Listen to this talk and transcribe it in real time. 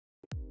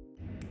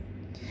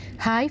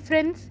Hi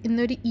friends,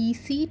 ഇന്നൊരു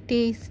easy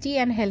tasty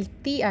and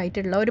healthy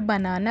ആയിട്ടുള്ള ഒരു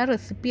ബനാന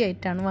റെസിപ്പി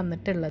ആയിട്ടാണ്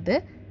വന്നിട്ടുള്ളത്.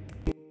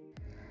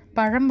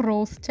 പഴം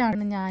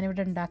റോസ്റ്റാണ്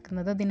ഞാനിവിടെ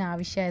ഉണ്ടാക്കുന്നത്.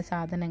 അതിനാവശ്യമായ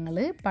സാധനങ്ങൾ: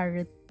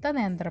 പഴുത്ത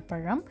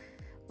നേന്ത്രപ്പഴം,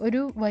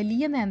 ഒരു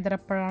വലിയ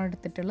നേന്ത്രപ്പഴമാണ്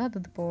എടുത്തിട്ടുള്ളത്.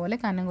 അതുപോലെ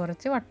കനം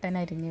കുറച്ച് വട്ടൻ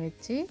അരിഞ്ഞ്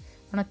വെച്ച്,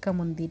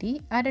 ഉണക്കമുന്തിരി,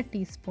 1/2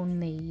 ടീസ്പൂൺ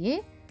നെയ്യ്,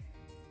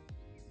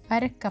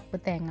 1/2 കപ്പ്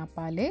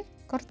തേങ്ങാപ്പാൽ,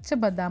 കുറച്ച്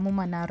ബദാമും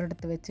അനാറും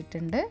എടുത്ത്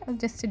വെച്ചിട്ടുണ്ട്.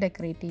 ജസ്റ്റ്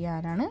ഡെക്കറേറ്റ്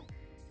ചെയ്യാനാണ്.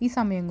 ഈ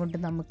സമയം കൊണ്ട്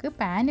നമുക്ക്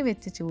പാന്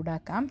വെച്ച്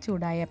ചൂടാക്കാം.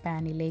 ചൂടായ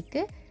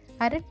പാനിലേക്ക്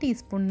 1/2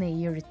 ടീസ്പൂൺ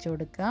നെയ്യ് ഒഴിച്ചു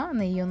കൊടുക്കുക.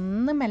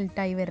 നെയ്യൊന്ന്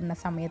മെൽറ്റായി വരുന്ന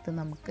സമയത്ത്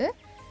നമുക്ക്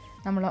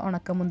നമ്മൾ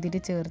ഉണക്കമുന്തിരി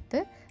ചേർത്ത്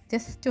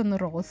ജസ്റ്റ് ഒന്ന്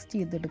റോസ്റ്റ്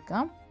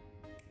ചെയ്തെടുക്കാം.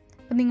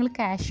 അപ്പോൾ നിങ്ങൾ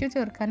കാഷ്യൂ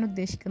ചേർക്കാൻ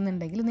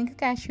ഉദ്ദേശിക്കുന്നുണ്ടെങ്കിൽ നിങ്ങൾക്ക്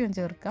കാഷ്യൂവും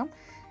ചേർക്കാം.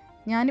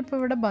 ഞാനിപ്പോൾ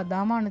ഇവിടെ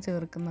ബദാമാണ്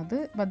ചേർക്കുന്നത്.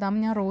 ബദാം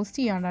ഞാൻ റോസ്റ്റ്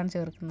ചെയ്യാണ്ടാണ്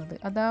ചേർക്കുന്നത്.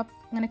 അതാ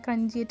അങ്ങനെ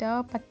ക്രഞ്ചിയായിട്ട് ആ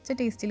പച്ച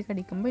ടേസ്റ്റിൽ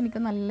കടിക്കുമ്പോൾ എനിക്ക്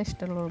നല്ല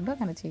ഇഷ്ടമുള്ളതുകൊണ്ട്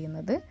അങ്ങനെ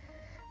ചെയ്യുന്നത്.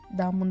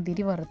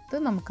 മുന്തിരി വറുത്ത്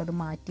നമുക്കത്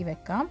മാറ്റി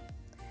വെക്കാം.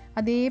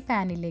 അതേ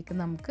പാനിലേക്ക്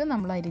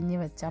നമ്മൾ അരിഞ്ഞ്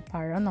വെച്ച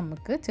പഴം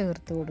നമുക്ക്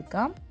ചേർത്ത്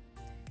കൊടുക്കാം.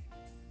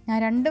 ഞാൻ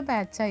 2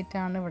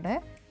 ബാച്ചായിട്ടാണ് ഇവിടെ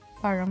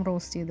പഴം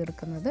റോസ്റ്റ്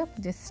ചെയ്തെടുക്കുന്നത്.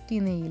 ജസ്റ്റ് ഈ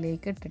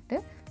നെയ്യിലേക്ക് ഇട്ടിട്ട്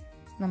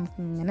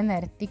നമുക്കിങ്ങനെ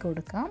നിരത്തി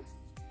കൊടുക്കാം.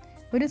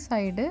 ഒരു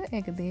സൈഡ്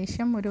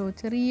ഏകദേശം ഒരു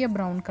ചെറിയ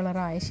ബ്രൗൺ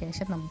കളറായ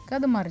ശേഷം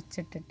നമുക്കത്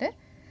മറിച്ചിട്ടിട്ട്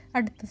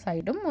അടുത്ത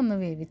സൈഡും ഒന്ന്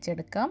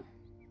വേവിച്ചെടുക്കാം.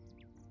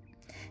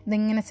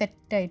 ഇതിങ്ങനെ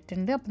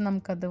സെറ്റായിട്ടുണ്ട്. അപ്പം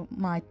നമുക്കത്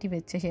മാറ്റി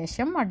വെച്ച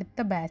ശേഷം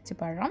അടുത്ത ബാച്ച്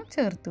പഴം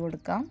ചേർത്ത്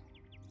കൊടുക്കാം.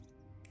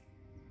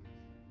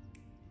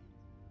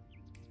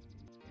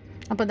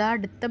 അപ്പോൾ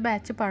അടുത്ത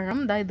ബാച്ച് പഴം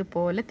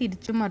ഇതുപോലെ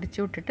തിരിച്ചും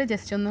മറിച്ചും ഇട്ടിട്ട്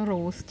ജസ്റ്റ് ഒന്ന്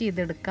റോസ്റ്റ്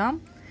ചെയ്തെടുക്കാം.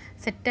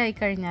 സെറ്റായി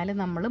കഴിഞ്ഞാൽ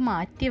നമ്മൾ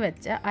മാറ്റി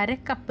വെച്ച 1/2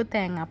 കപ്പ്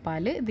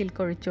തേങ്ങാപ്പാൽ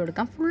ഇതിലേക്ക് ഒഴിച്ചു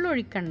കൊടുക്കാം. ഫുൾ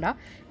ഒഴിക്കണ്ട,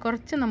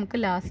 കുറച്ച് നമുക്ക്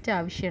ലാസ്റ്റ്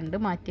ആവശ്യമുണ്ട്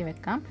മാറ്റി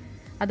വെക്കാം.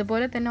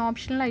 അതുപോലെ തന്നെ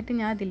ഓപ്ഷണലായിട്ട്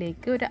ഞാൻ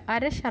അതിലേക്ക് ഒരു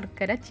 1/2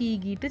 ശർക്കര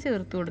ചീകിയിട്ട്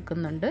ചേർത്ത്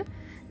കൊടുക്കുന്നുണ്ട്.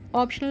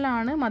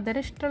 ഓപ്ഷണലാണ്,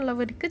 മധുരം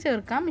ഇഷ്ടമുള്ളവർക്ക്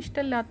ചേർക്കാം,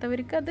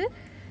 ഇഷ്ടമില്ലാത്തവർക്ക് അത്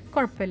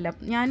കുഴപ്പമില്ല.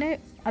 ഞാൻ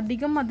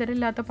അധികം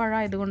മധുരമില്ലാത്ത പഴം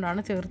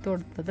ആയതുകൊണ്ടാണ് ചേർത്ത്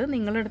കൊടുത്തത്.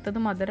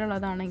 നിങ്ങളെടുത്തത്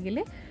മധുരമുള്ളതാണെങ്കിൽ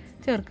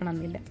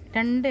ചേർക്കണമെന്നില്ല.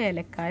 2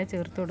 ഏലക്കായ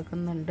ചേർത്ത്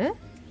കൊടുക്കുന്നുണ്ട്.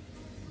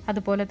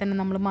 അതുപോലെ തന്നെ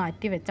നമ്മൾ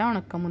മാറ്റി വെച്ച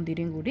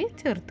ഉണക്കമുന്തിരിയും കൂടി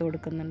ചേർത്ത്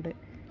കൊടുക്കുന്നുണ്ട്.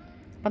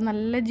 അപ്പം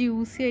നല്ല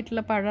ജ്യൂസി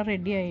ആയിട്ടുള്ള പഴം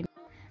റെഡിയായി.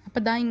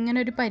 അപ്പോൾ ഇങ്ങനെ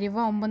ഒരു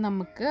പരിവാകുമ്പോൾ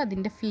നമുക്ക്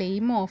അതിൻ്റെ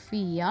ഫ്ലെയിം ഓഫ്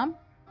ചെയ്യാം.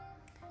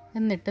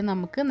 എന്നിട്ട്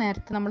നമുക്ക്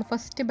നേരത്തെ നമ്മൾ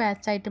ഫസ്റ്റ്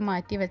ബാച്ചായിട്ട്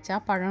മാറ്റി വെച്ച ആ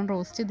പഴം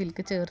റോസ്റ്റ്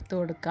ഇതിലേക്ക് ചേർത്ത്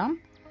കൊടുക്കാം.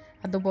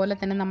 അതുപോലെ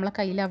തന്നെ നമ്മളെ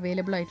കയ്യിൽ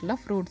അവൈലബിൾ ആയിട്ടുള്ള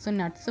ഫ്രൂട്ട്സും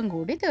നട്ട്സും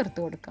കൂടി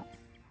ചേർത്ത് കൊടുക്കാം.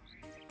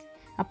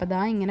 അപ്പോൾ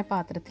ഇങ്ങനെ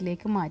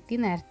പാത്രത്തിലേക്ക് മാറ്റി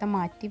നേരത്തെ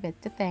മാറ്റി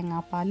വെച്ച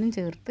തേങ്ങാപ്പാലും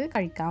ചേർത്ത്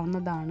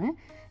കഴിക്കാവുന്നതാണ്.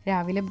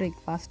 രാവിലെ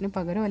ബ്രേക്ക്ഫാസ്റ്റിന്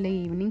പകരം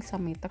അല്ലെങ്കിൽ ഈവനിങ്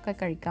സമയത്തൊക്കെ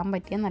കഴിക്കാൻ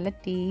പറ്റിയ നല്ല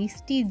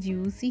ടേസ്റ്റി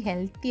ജ്യൂസി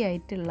ഹെൽത്തി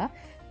ആയിട്ടുള്ള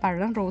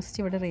പഴം റോസ്റ്റ്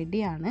ഇവിടെ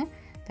റെഡിയാണ്.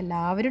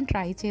 എല്ലാവരും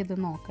ട്രൈ ചെയ്ത്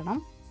നോക്കണം.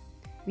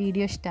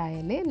 വീഡിയോ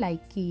ഇഷ്ടമായാൽ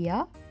ലൈക്ക്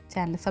ചെയ്യുക,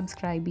 ചാനൽ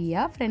സബ്സ്ക്രൈബ്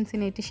ചെയ്യുക,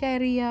 ഫ്രണ്ട്സിനായിട്ട്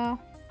ഷെയർ ചെയ്യുക.